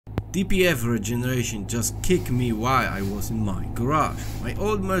DPF Regeneration just kicked me while I was in my garage. My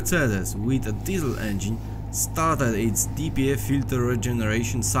old Mercedes with a diesel engine started its DPF filter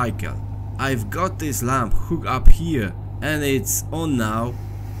regeneration cycle. I've got this lamp hooked up here and it's on now,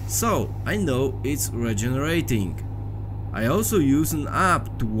 so I know it's regenerating. I also use an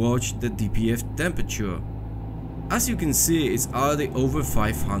app to watch the DPF temperature. As you can see, it's already over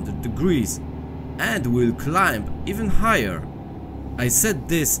 500 degrees and will climb even higher. I set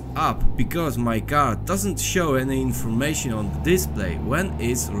this up because my car doesn't show any information on the display when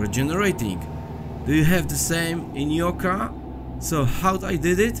it's regenerating. Do you have the same in your car? So how I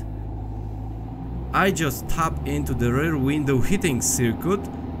did it? I just tap into the rear window heating circuit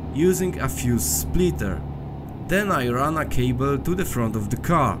using a fuse splitter. Then I ran a cable to the front of the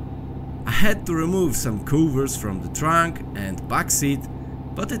car. I had to remove some covers from the trunk and back seat,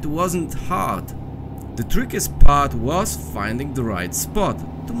 but it wasn't hard. The trickiest part was finding the right spot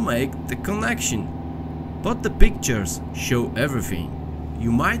to make the connection. But the pictures show everything.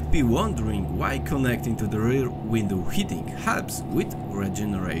 You might be wondering why connecting to the rear window heating helps with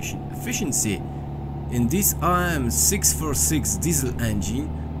regeneration efficiency. In this OM646 diesel engine,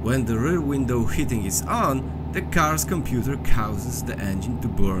 when the rear window heating is on, the car's computer causes the engine to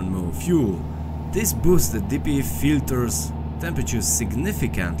burn more fuel. This boosts the DPF filter's temperature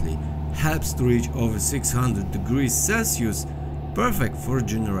significantly, helps to reach over 600 degrees Celsius, perfect for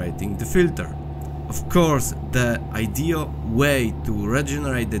generating the filter. Of course, the ideal way to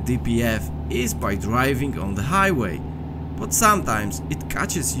regenerate the DPF is by driving on the highway, but sometimes it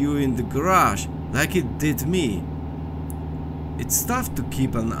catches you in the garage like it did me. It's tough to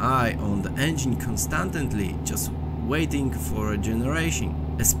keep an eye on the engine constantly, just waiting for regeneration,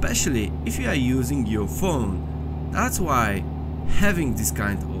 especially if you are using your phone. That's why having this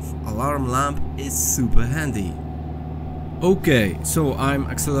kind of alarm lamp is super handy. Okay, so I'm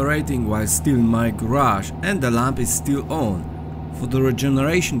accelerating while still in my garage and the lamp is still on. For the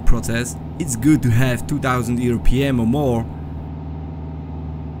regeneration process, it's good to have 2000 RPM or more.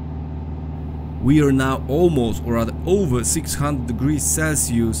 We are now almost or rather over 600 degrees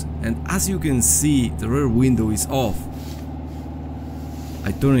Celsius, and as you can see, the rear window is off.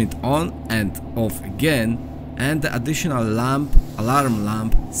 I turn it on and off again, and the additional alarm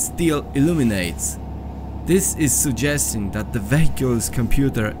lamp still illuminates. This is suggesting that the vehicle's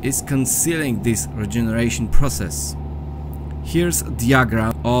computer is concealing this regeneration process. Here's a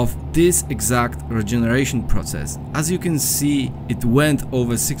diagram of this exact regeneration process. As you can see, it went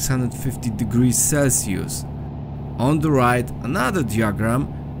over 650 degrees Celsius. On the right, another diagram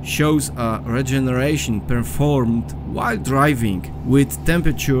shows a regeneration performed while driving, with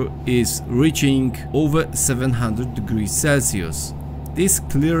temperature is reaching over 700 degrees Celsius. This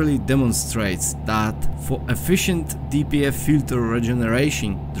clearly demonstrates that for efficient DPF filter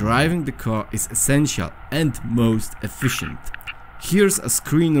regeneration, driving the car is essential and most efficient. Here's a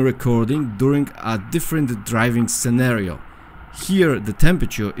screen recording during a different driving scenario. Here the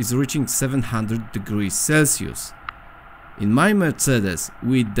temperature is reaching 700 degrees Celsius. In my Mercedes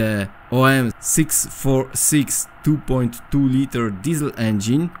with the OM646 2.2 liter diesel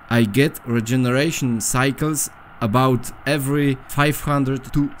engine, I get regeneration cycles about every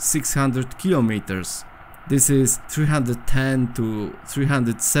 500 to 600 kilometers. This is 310 to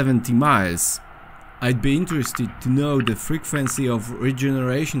 370 miles. I'd be interested to know the frequency of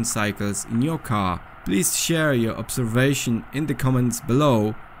regeneration cycles in your car. Please share your observation in the comments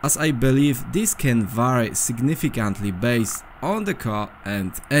below, as I believe this can vary significantly based on the car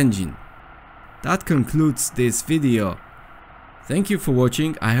and engine. That concludes this video. Thank you for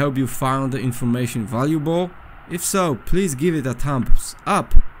watching. I hope you found the information valuable. If so, please give it a thumbs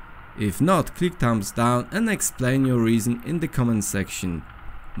up. If not, click thumbs down and explain your reason in the comment section.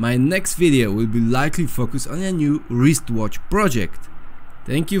 My next video will be likely focused on a new wristwatch project.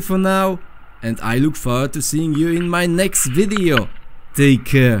 Thank you for now, and I look forward to seeing you in my next video. Take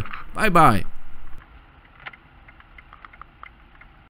care. Bye bye.